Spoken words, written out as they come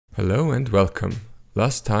Hello and welcome.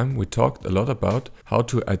 Last time we talked a lot about how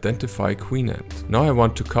to identify queen ant. Now I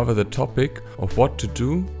want to cover the topic of what to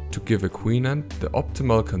do to give a queen ant the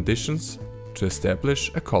optimal conditions to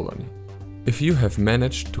establish a colony. If you have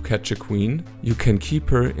managed to catch a queen, you can keep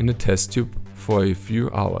her in a test tube for a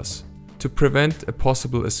few hours. To prevent a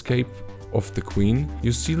possible escape of the queen,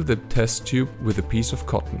 you seal the test tube with a piece of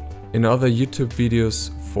cotton. In other YouTube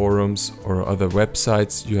videos, forums or other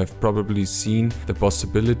websites, you have probably seen the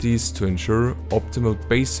possibilities to ensure optimal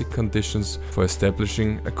basic conditions for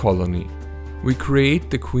establishing a colony. We create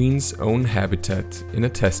the queen's own habitat in a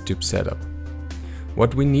test tube setup.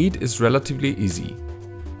 What we need is relatively easy.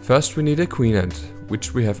 First, we need a queen ant,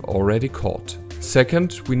 which we have already caught.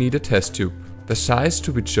 Second, we need a test tube. The size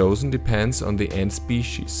to be chosen depends on the ant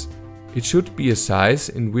species. It should be a size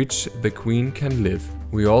in which the queen can live.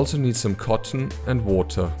 We also need some cotton and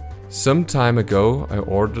water. Some time ago I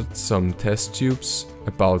ordered some test tubes,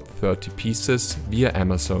 about 30 pieces, via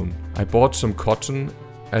Amazon. I bought some cotton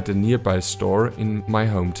at a nearby store in my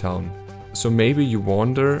hometown. So maybe you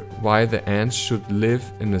wonder why the ants should live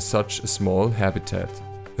in such a small habitat.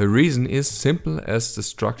 The reason is simple as the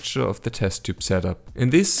structure of the test tube setup. In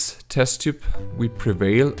this test tube we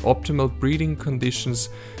prevail optimal breeding conditions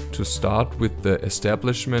to start with the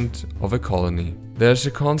establishment of a colony. There's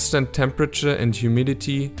a constant temperature and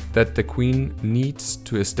humidity that the queen needs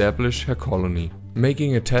to establish her colony.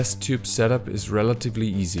 Making a test tube setup is relatively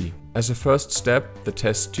easy. As a first step, the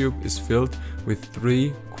test tube is filled with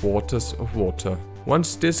 3/4 of water.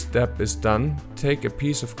 Once this step is done, take a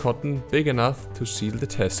piece of cotton big enough to seal the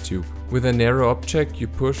test tube. With a narrow object you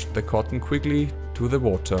push the cotton quickly to the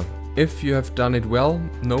water. If you have done it well,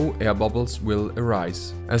 no air bubbles will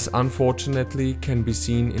arise, as unfortunately can be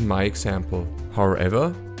seen in my example.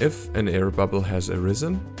 However, if an air bubble has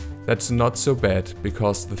arisen, that's not so bad,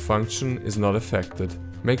 because the function is not affected.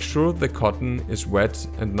 Make sure the cotton is wet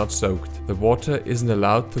and not soaked. The water isn't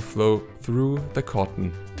allowed to flow through the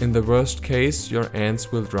cotton. In the worst case, your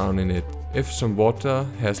ants will drown in it. If some water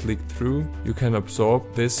has leaked through, you can absorb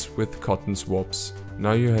this with cotton swabs.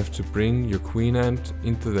 Now you have to bring your queen ant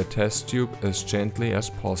into the test tube as gently as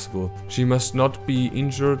possible. She must not be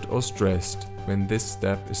injured or stressed. When this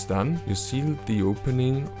step is done, you seal the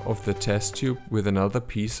opening of the test tube with another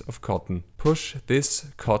piece of cotton. Push this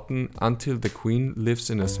cotton until the queen lives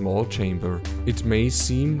in a small chamber. It may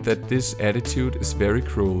seem that this attitude is very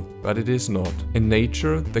cruel, but it is not. In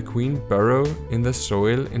nature, the queen burrow in the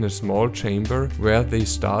soil in a small chamber where they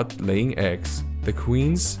start laying eggs. The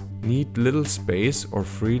queens need little space or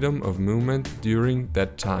freedom of movement during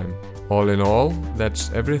that time. All in all,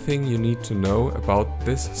 that's everything you need to know about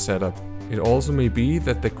this setup. It also may be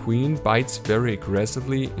that the queen bites very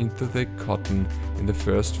aggressively into the cotton in the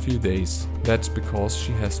first few days. That's because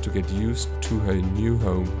she has to get used to her new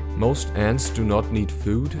home. Most ants do not need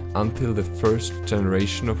food until the first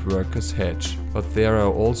generation of workers hatch, but there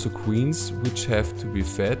are also queens which have to be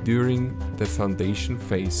fed during the foundation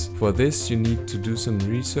phase. For this you need to do some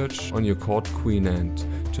research on your caught queen ant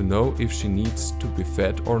to know if she needs to be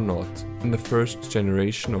fed or not. When the first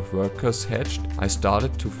generation of workers hatched, I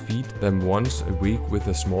started to feed them once a week with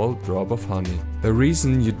a small drop of honey. The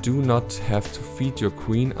reason you do not have to feed your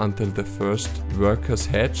queen until the first workers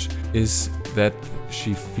hatch is that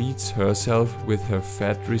she feeds herself with her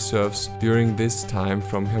fat reserves during this time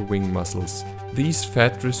from her wing muscles. These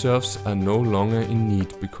fat reserves are no longer in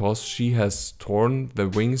need because she has torn the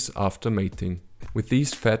wings after mating. With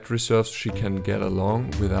these fat reserves she can get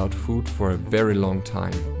along without food for a very long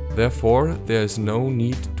time. Therefore, there is no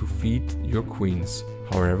need to feed your queens.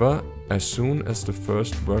 However, as soon as the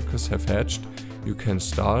first workers have hatched, you can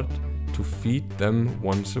start to feed them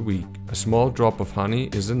once a week. A small drop of honey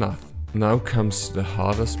is enough. Now comes the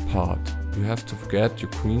hardest part. You have to forget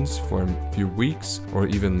your queens for a few weeks or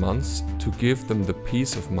even months to give them the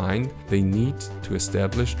peace of mind they need to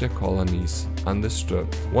establish their colonies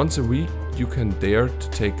undisturbed. Once a week you can dare to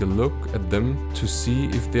take a look at them to see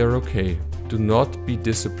if they are okay. Do not be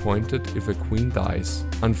disappointed if a queen dies.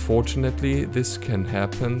 Unfortunately, this can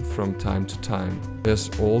happen from time to time. There's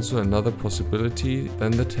also another possibility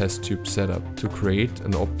than the test tube setup to create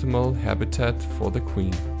an optimal habitat for the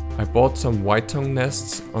queen. I bought some white-tongue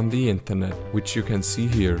nests on the internet, which you can see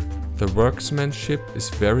here. The workmanship is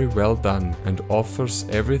very well done and offers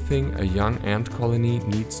everything a young ant colony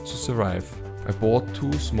needs to survive. I bought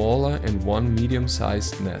 2 smaller and 1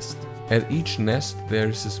 medium-sized nest. At each nest there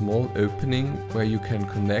is a small opening where you can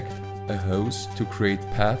connect a hose to create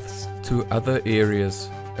paths to other areas.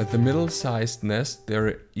 At the middle-sized nest there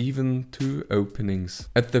are even 2 openings.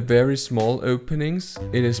 At the very small openings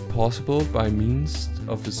it is possible by means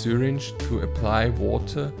of a syringe to apply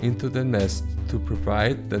water into the nest to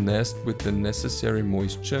provide the nest with the necessary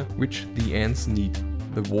moisture which the ants need.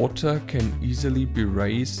 The water can easily be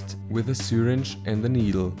raised with a syringe and a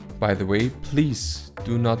needle. By the way, please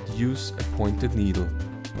do not use a pointed needle.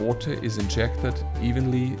 Water is injected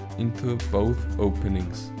evenly into both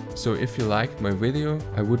openings. So if you liked my video,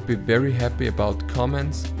 I would be very happy about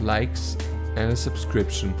comments, likes and a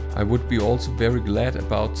subscription. I would be also very glad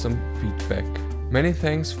about some feedback. Many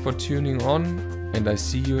thanks for tuning on and I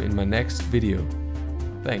see you in my next video.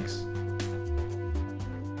 Thanks.